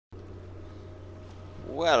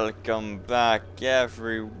Welcome back,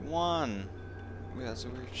 everyone. Wait, that's a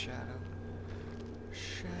weird shadow.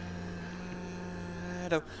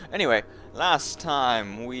 Shadow. Anyway, last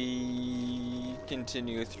time we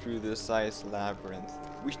continued through this ice labyrinth.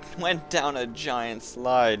 We went down a giant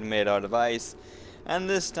slide made out of ice, and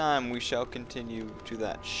this time we shall continue to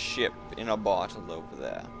that ship in a bottle over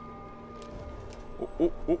there. Oh,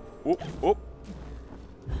 oh, oh, oh, oh.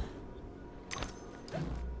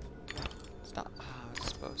 It's not how it's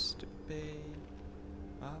supposed to be.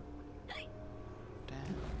 Up,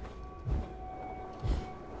 down.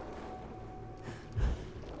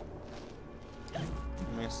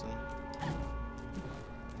 Missing.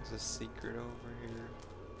 There's a secret over here.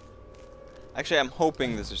 Actually, I'm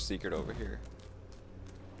hoping there's a secret over here.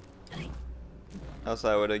 Else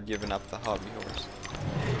I would have given up the hobby horse.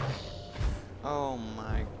 Oh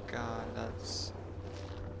my god, that's...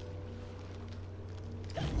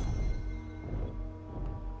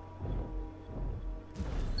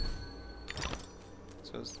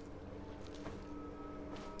 So it's...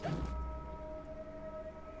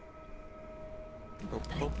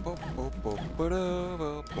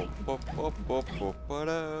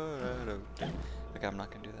 Okay, I'm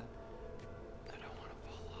not gonna do that. I don't want to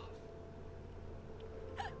fall off.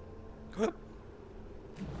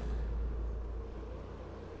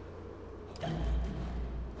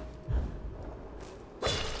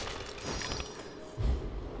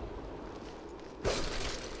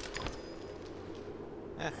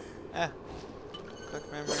 Quick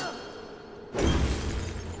memory.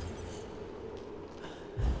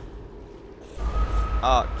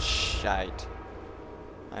 Oh, shite.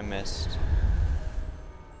 I missed.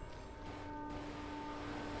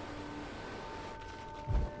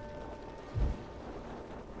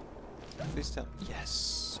 Please tell me.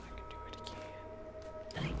 Yes, I can do it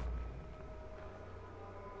again.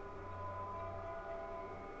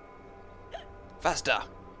 Faster!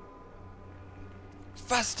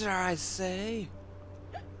 Faster, I say!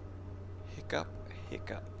 Hiccup,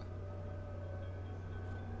 hiccup.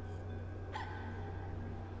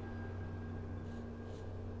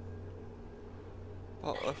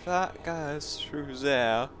 Well, if that guy's through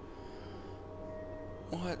there,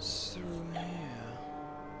 what's through here?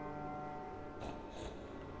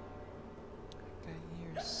 I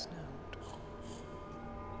hear a snout.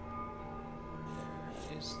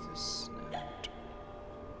 Where is the snout?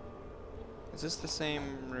 Is this the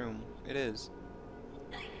same room? It is.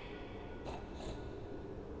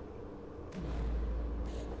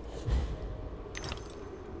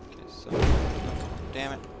 Okay, so...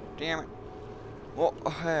 Damn it. Damn it. What the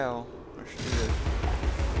hell? I should do this.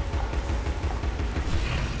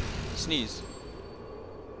 Sneeze.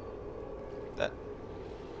 That.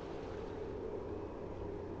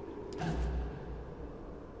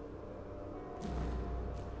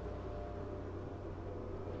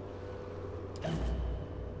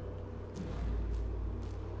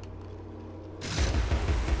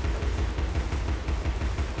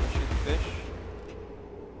 Shoot the fish.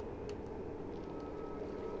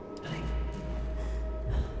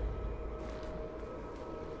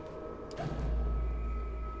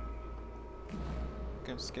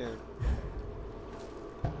 I'm scared.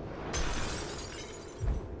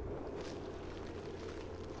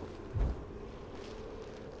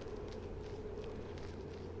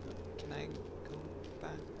 Can I go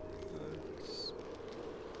backwards?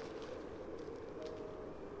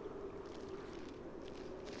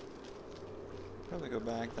 Probably go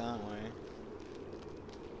back that way.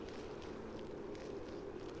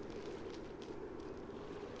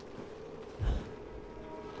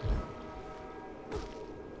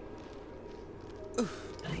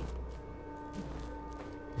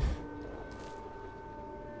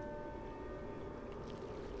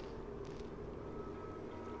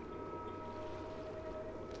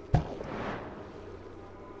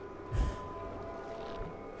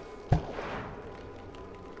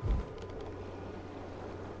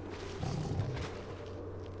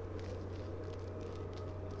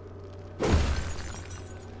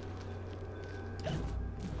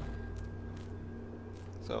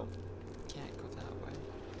 So, can't go that way.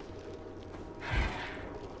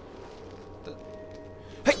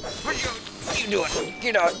 Hey! What are you doing?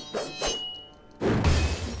 Get out!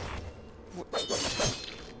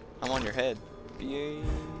 I'm on your head. BA.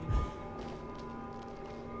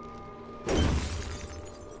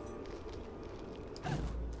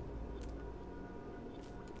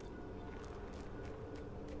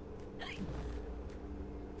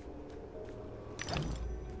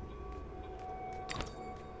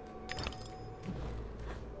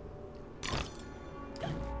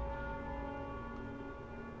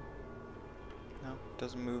 No,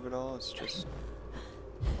 doesn't move at all. It's just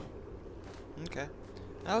okay.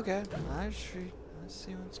 Okay, I see. Let's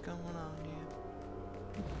see what's going on here.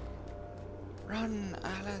 Run,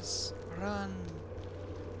 Alice, run.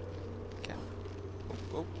 Okay. Oh,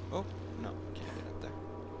 oh, oh. No, can't get up there.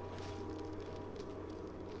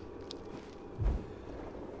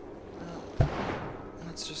 Well,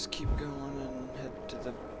 let's just keep going and head to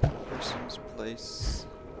the person's place.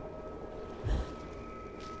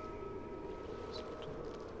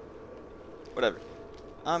 Whatever.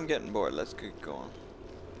 I'm getting bored. Let's keep going.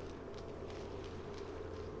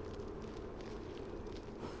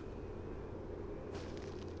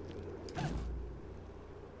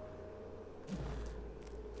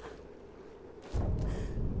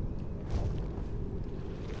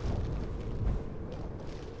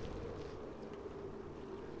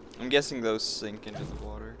 I'm guessing those sink into the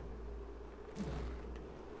water.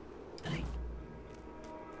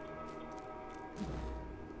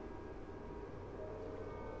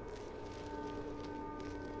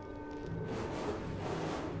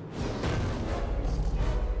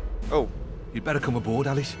 Oh. You'd better come aboard,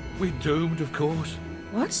 Alice. We're doomed, of course.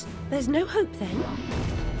 What? There's no hope then?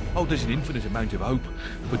 Oh, there's an infinite amount of hope,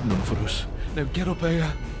 but none for us. Now get up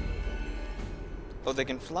here. Oh, they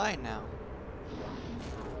can fly now.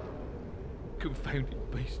 Confounded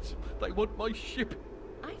beasts. They want my ship.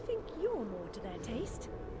 I think you're more to their taste.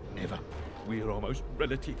 Never. We're almost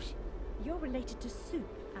relatives. You're related to Soup,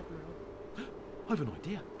 Admiral. I've an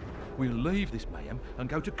idea. We'll leave this mayhem and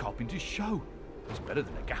go to Carpenter's show. It's better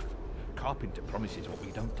than a gaff. Carpenter promises what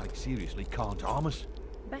we don't take seriously can't harm us.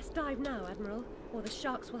 Best dive now, Admiral, or the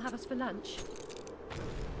sharks will have us for lunch.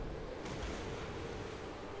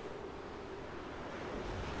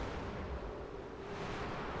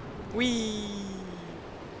 Whee!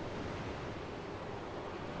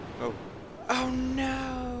 Oh. Oh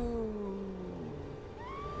no!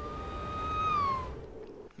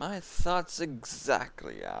 My thoughts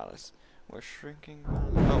exactly, Alice. We're shrinking.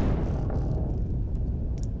 Oh.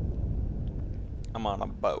 I'm on a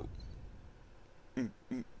boat. I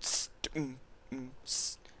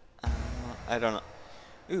don't know.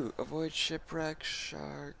 Ooh, avoid shipwreck,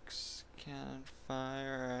 sharks, cannon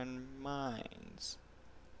fire, and mines.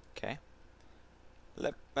 Okay.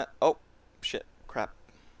 Oh, shit, crap.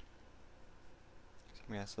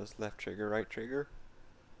 Yes, that's left trigger, right trigger.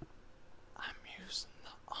 I'm using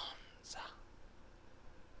the Onza.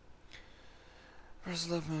 Press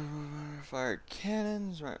left fire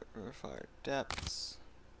cannons, right fire depths.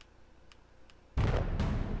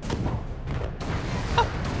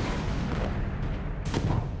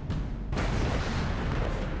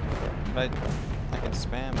 But I can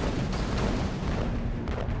spam it.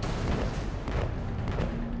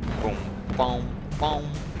 Boom, boom, boom,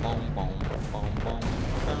 boom, boom, boom, boom,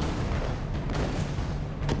 boom.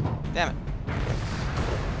 Damn it.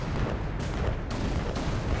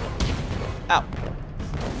 Ow.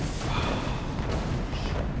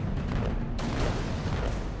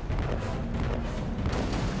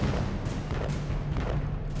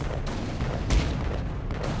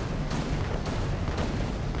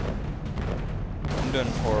 I'm doing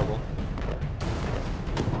horrible.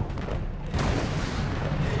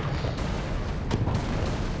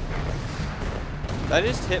 Did I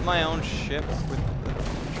just hit my own ship with the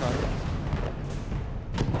charge?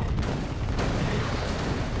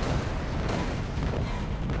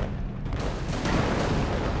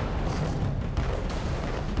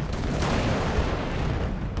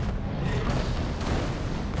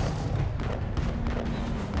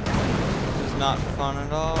 This is not fun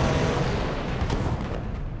at all.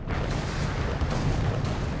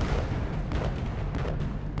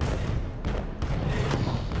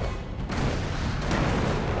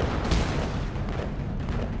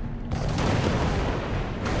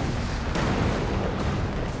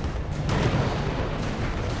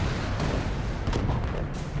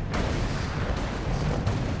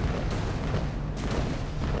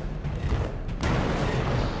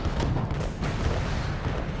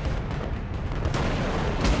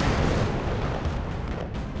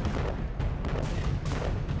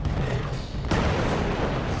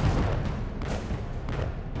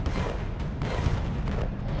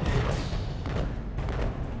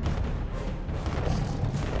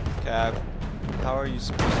 How are you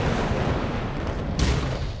supposed to?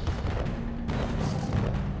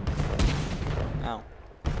 Ow.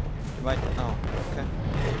 You might. Oh, okay.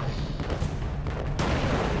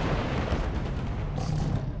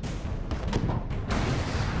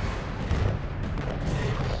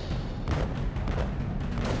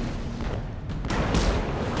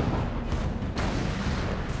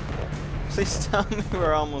 Please tell me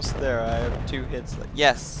we're almost there. I have 2 hits left.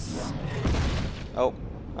 Yes! Oh.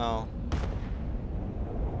 Oh.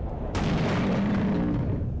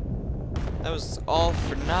 That was all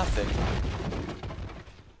for nothing.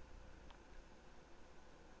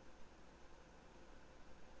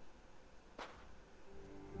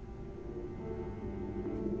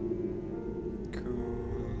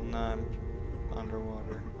 Cool. Nah, I'm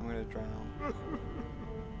underwater. I'm gonna drown.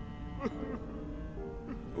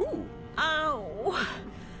 Ooh! Ow!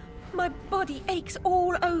 My body aches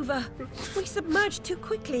all over. We submerged too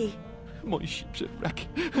quickly. My ship's a wreck,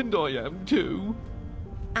 and I am too.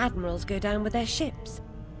 Admirals go down with their ships.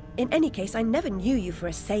 In any case, I never knew you for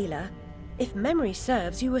a sailor. If memory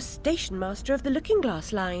serves, you were station master of the Looking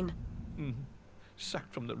Glass line.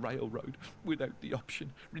 Sacked from the railroad without the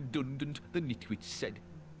option. Redundant, the nitwit said.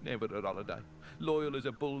 Never a holiday. Loyal as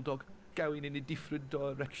a bulldog. Going in a different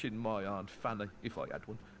direction, my Aunt Fanny, if I had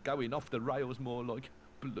one. Going off the rails more like.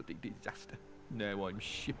 Bloody disaster. Now I'm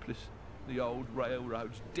shipless. The old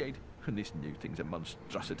railroad's dead, and this new thing's a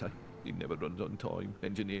monstrosity. It never runs on time.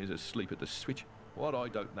 Engineers asleep at the switch. What I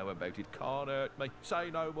don't know about it can't hurt me.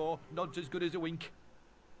 Say no more. Nod's as good as a wink.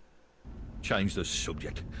 Change the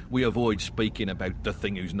subject. We avoid speaking about the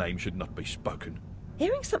thing whose name should not be spoken.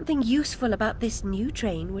 Hearing something useful about this new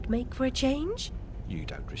train would make for a change. You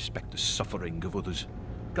don't respect the suffering of others.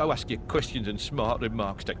 Go ask your questions and smart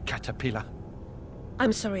remarks to Caterpillar.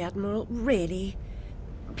 I'm sorry, Admiral, really.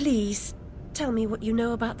 Please, tell me what you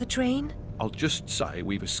know about the train. I'll just say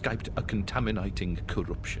we've escaped a contaminating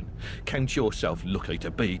corruption. Count yourself lucky to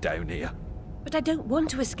be down here. But I don't want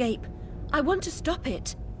to escape. I want to stop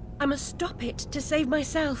it. I must stop it to save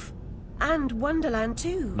myself. And Wonderland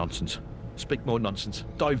too. Nonsense. Speak more nonsense.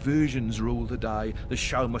 Diversions rule the day. The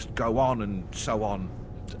show must go on and so on.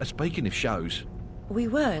 Speaking of shows... We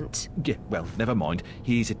weren't. Yeah, well, never mind.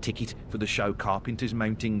 Here's a ticket for the show Carpenter's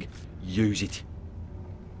mounting. Use it.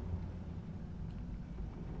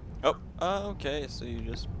 Oh, okay, so you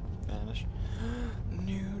just vanished.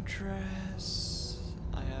 New dress.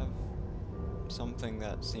 I have something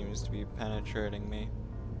that seems to be penetrating me.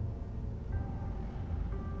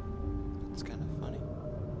 It's kind of funny.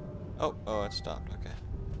 Oh, it stopped, okay.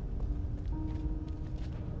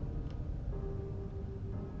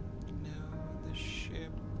 No, the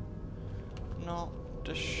ship. Not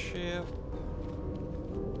the ship.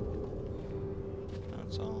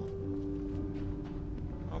 That's all.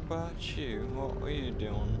 How about you? What are you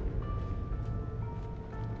doing?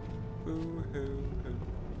 Boo hoo hoo.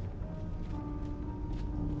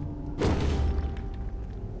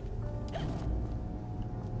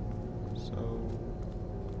 So,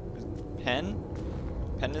 pen?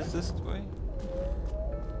 Pen is this way?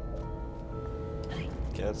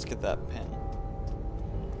 Okay, let's get that pen.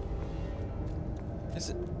 Is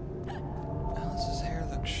it? Alice's hair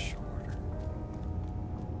looks shorter.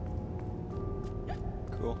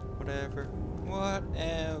 Cool. Whatever.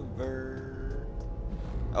 Whatever.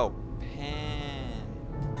 Oh, pen.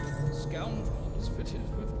 Scoundrels fitted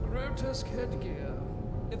with grotesque headgear.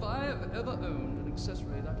 If I have ever owned an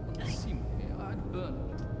accessory that unseemly, I'd burn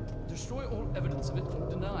it, destroy all evidence of it, and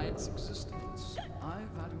deny its existence. I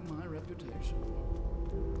value my reputation.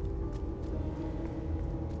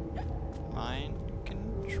 Mind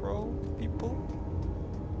control people?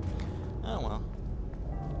 Oh well.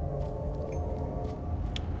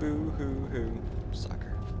 Boo hoo hoo.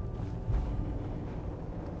 Sucker.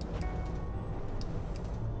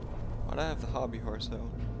 Why'd I have the hobby horse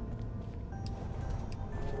out?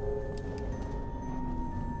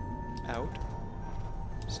 Out?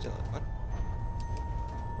 Still out. What?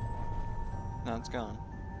 Now it's gone.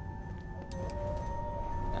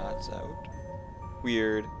 Now it's out.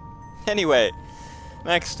 Weird. Anyway,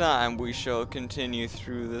 next time we shall continue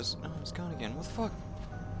through this. Oh, it's gone again. What the fuck?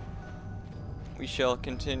 We shall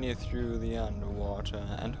continue through the underwater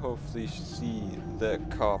and hopefully see the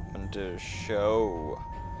Carpenter show.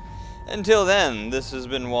 Until then, this has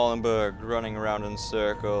been Wallenberg running around in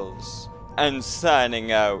circles and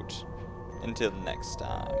signing out. Until next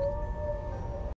time.